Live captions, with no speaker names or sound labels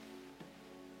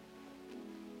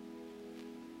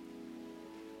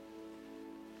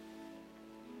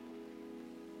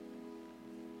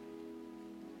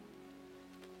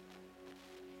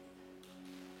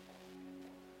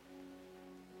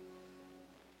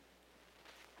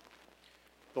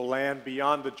the land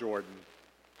beyond the Jordan.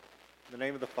 In the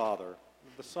name of the Father,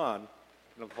 of the Son,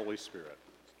 and of the Holy Spirit.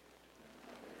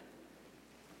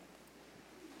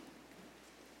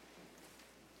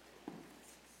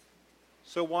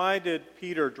 So why did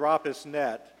Peter drop his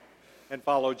net and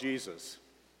follow Jesus?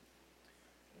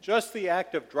 Just the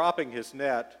act of dropping his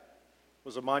net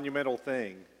was a monumental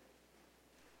thing.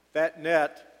 That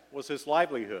net was his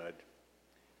livelihood.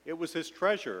 It was his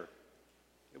treasure.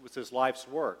 It was his life's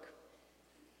work.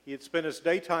 He had spent his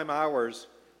daytime hours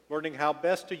learning how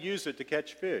best to use it to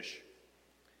catch fish.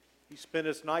 He spent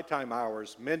his nighttime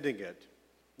hours mending it,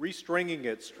 restringing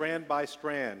it strand by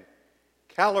strand,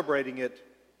 calibrating it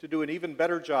to do an even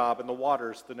better job in the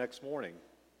waters the next morning.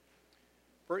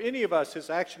 For any of us,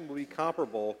 his action will be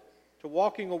comparable to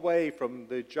walking away from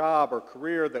the job or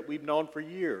career that we've known for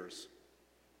years.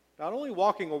 Not only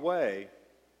walking away,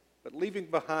 but leaving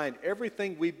behind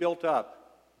everything we built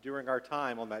up during our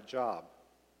time on that job.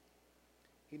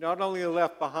 He not only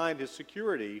left behind his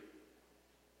security,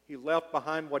 he left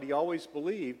behind what he always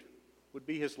believed would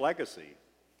be his legacy.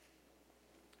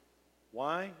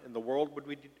 Why in the world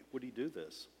would he do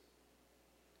this?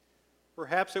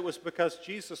 Perhaps it was because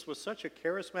Jesus was such a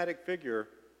charismatic figure,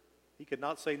 he could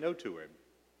not say no to him.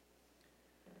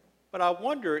 But I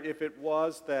wonder if it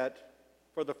was that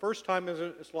for the first time in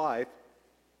his life,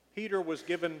 Peter was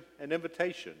given an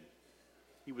invitation.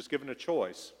 He was given a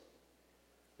choice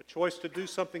to do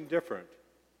something different,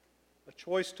 a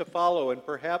choice to follow and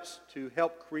perhaps to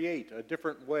help create a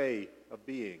different way of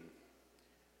being,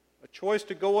 a choice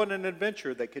to go on an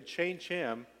adventure that could change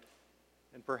him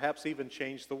and perhaps even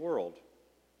change the world.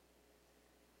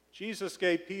 Jesus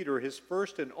gave Peter his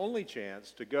first and only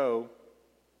chance to go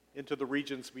into the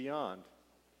regions beyond.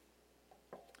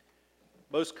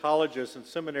 Most colleges and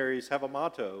seminaries have a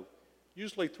motto,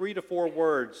 usually 3 to 4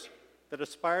 words, that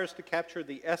aspires to capture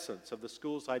the essence of the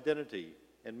school's identity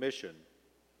and mission.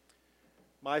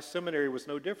 My seminary was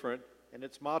no different, and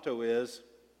its motto is,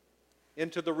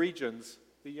 "Into the regions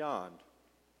beyond."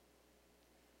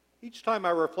 Each time I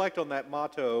reflect on that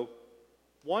motto,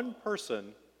 one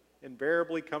person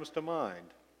invariably comes to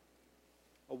mind,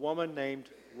 a woman named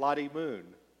Lottie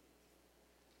Moon.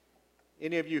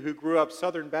 Any of you who grew up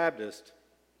Southern Baptist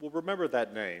will remember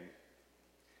that name.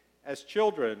 As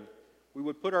children, we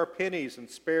would put our pennies and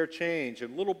spare change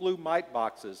in little blue mite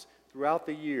boxes throughout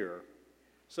the year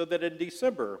so that in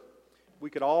December we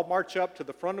could all march up to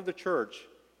the front of the church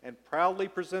and proudly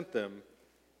present them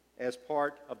as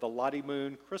part of the Lottie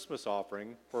Moon Christmas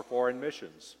offering for foreign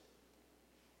missions.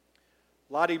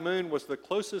 Lottie Moon was the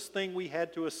closest thing we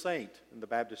had to a saint in the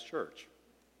Baptist church.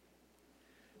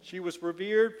 She was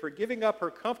revered for giving up her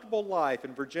comfortable life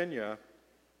in Virginia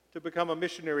to become a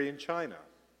missionary in China.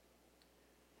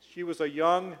 She was a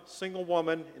young, single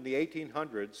woman in the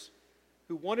 1800s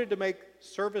who wanted to make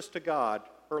service to God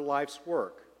her life's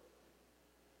work.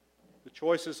 The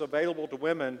choices available to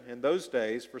women in those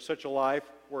days for such a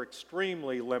life were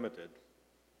extremely limited.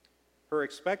 Her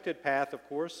expected path, of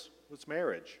course, was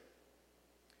marriage.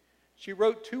 She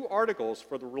wrote 2 articles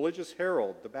for the Religious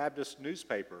Herald, the Baptist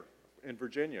newspaper in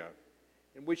Virginia,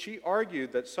 in which she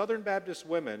argued that Southern Baptist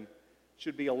women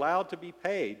should be allowed to be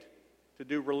paid to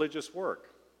do religious work.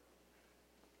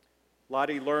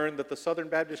 Lottie learned that the Southern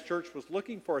Baptist Church was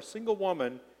looking for a single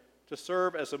woman to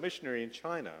serve as a missionary in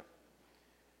China.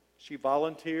 She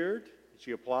volunteered,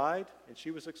 she applied, and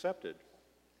she was accepted.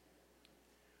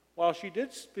 While she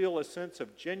did feel a sense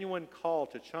of genuine call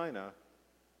to China,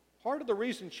 part of the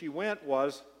reason she went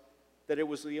was that it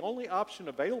was the only option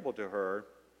available to her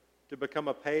to become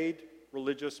a paid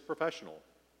religious professional.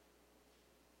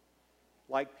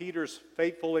 Like Peter's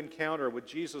fateful encounter with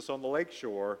Jesus on the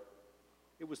lakeshore,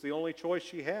 it was the only choice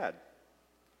she had.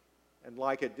 And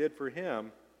like it did for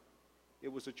him, it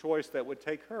was a choice that would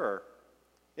take her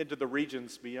into the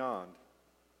regions beyond.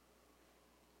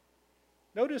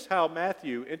 Notice how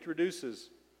Matthew introduces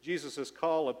Jesus'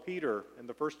 call of Peter and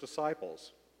the first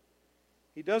disciples.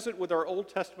 He does it with our Old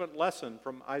Testament lesson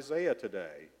from Isaiah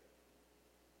today.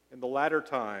 In the latter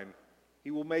time, he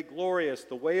will make glorious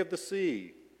the way of the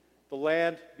sea, the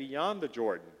land beyond the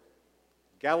Jordan,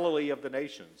 Galilee of the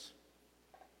nations.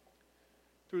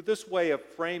 Through this way of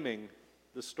framing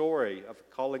the story of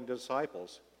calling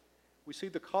disciples, we see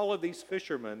the call of these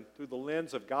fishermen through the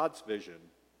lens of God's vision,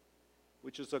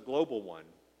 which is a global one.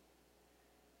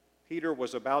 Peter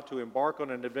was about to embark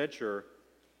on an adventure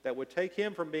that would take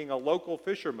him from being a local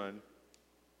fisherman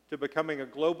to becoming a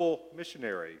global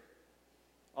missionary,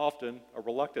 often a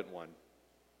reluctant one.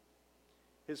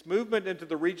 His movement into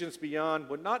the regions beyond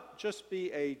would not just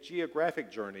be a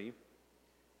geographic journey,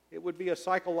 it would be a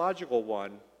psychological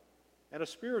one and a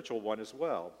spiritual one as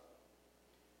well.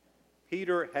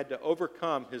 Peter had to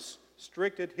overcome his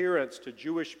strict adherence to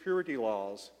Jewish purity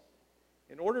laws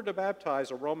in order to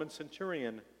baptize a Roman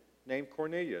centurion named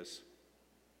Cornelius.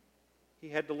 He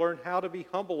had to learn how to be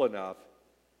humble enough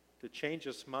to change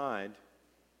his mind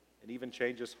and even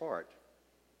change his heart.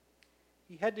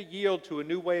 He had to yield to a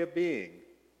new way of being,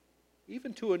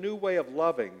 even to a new way of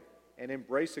loving and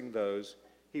embracing those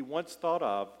he once thought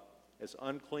of as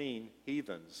unclean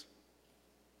heathens.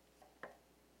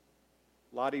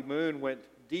 Lottie Moon went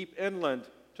deep inland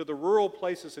to the rural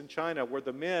places in China where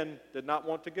the men did not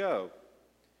want to go.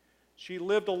 She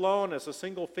lived alone as a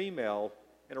single female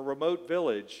in a remote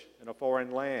village in a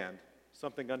foreign land,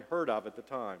 something unheard of at the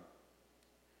time.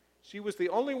 She was the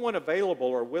only one available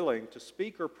or willing to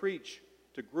speak or preach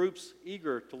to groups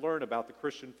eager to learn about the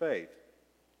Christian faith.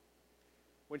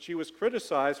 When she was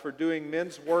criticized for doing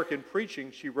men's work in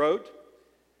preaching, she wrote,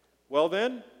 "Well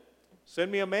then,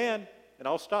 send me a man and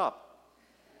I'll stop."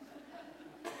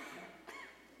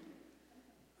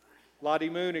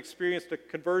 Lottie Moon experienced a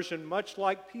conversion much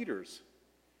like Peter's.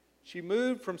 She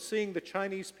moved from seeing the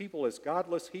Chinese people as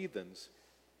godless heathens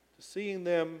to seeing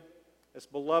them as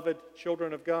beloved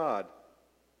children of God.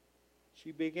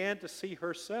 She began to see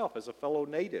herself as a fellow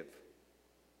native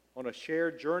on a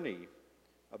shared journey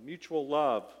of mutual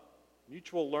love,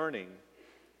 mutual learning,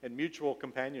 and mutual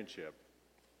companionship.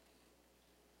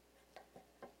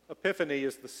 Epiphany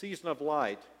is the season of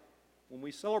light when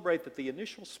we celebrate that the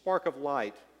initial spark of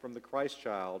light from the Christ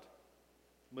child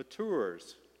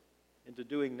matures into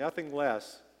doing nothing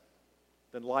less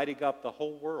than lighting up the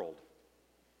whole world.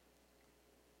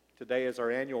 Today is our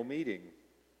annual meeting,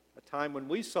 a time when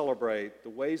we celebrate the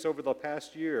ways over the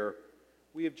past year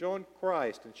we have joined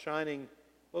Christ in shining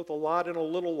both a lot and a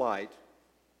little light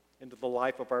into the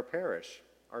life of our parish,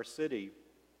 our city,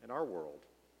 and our world.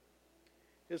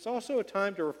 It is also a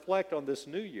time to reflect on this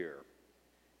new year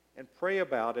and pray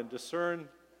about and discern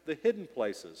the hidden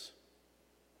places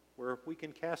where we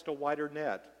can cast a wider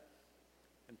net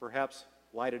and perhaps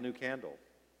light a new candle.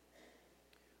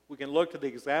 We can look to the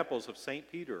examples of St.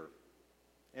 Peter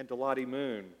and to Lottie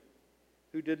Moon,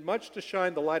 who did much to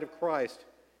shine the light of Christ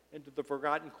into the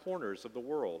forgotten corners of the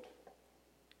world.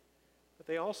 But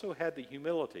they also had the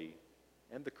humility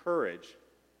and the courage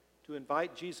to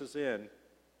invite Jesus in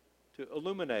to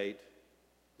illuminate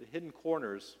the hidden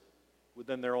corners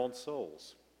within their own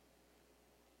souls.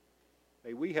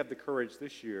 May we have the courage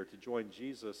this year to join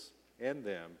Jesus and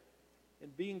them in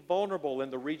being vulnerable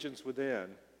in the regions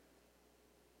within,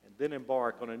 and then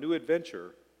embark on a new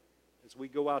adventure as we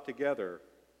go out together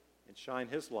and shine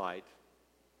his light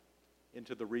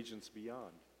into the regions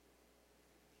beyond.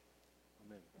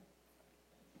 Amen.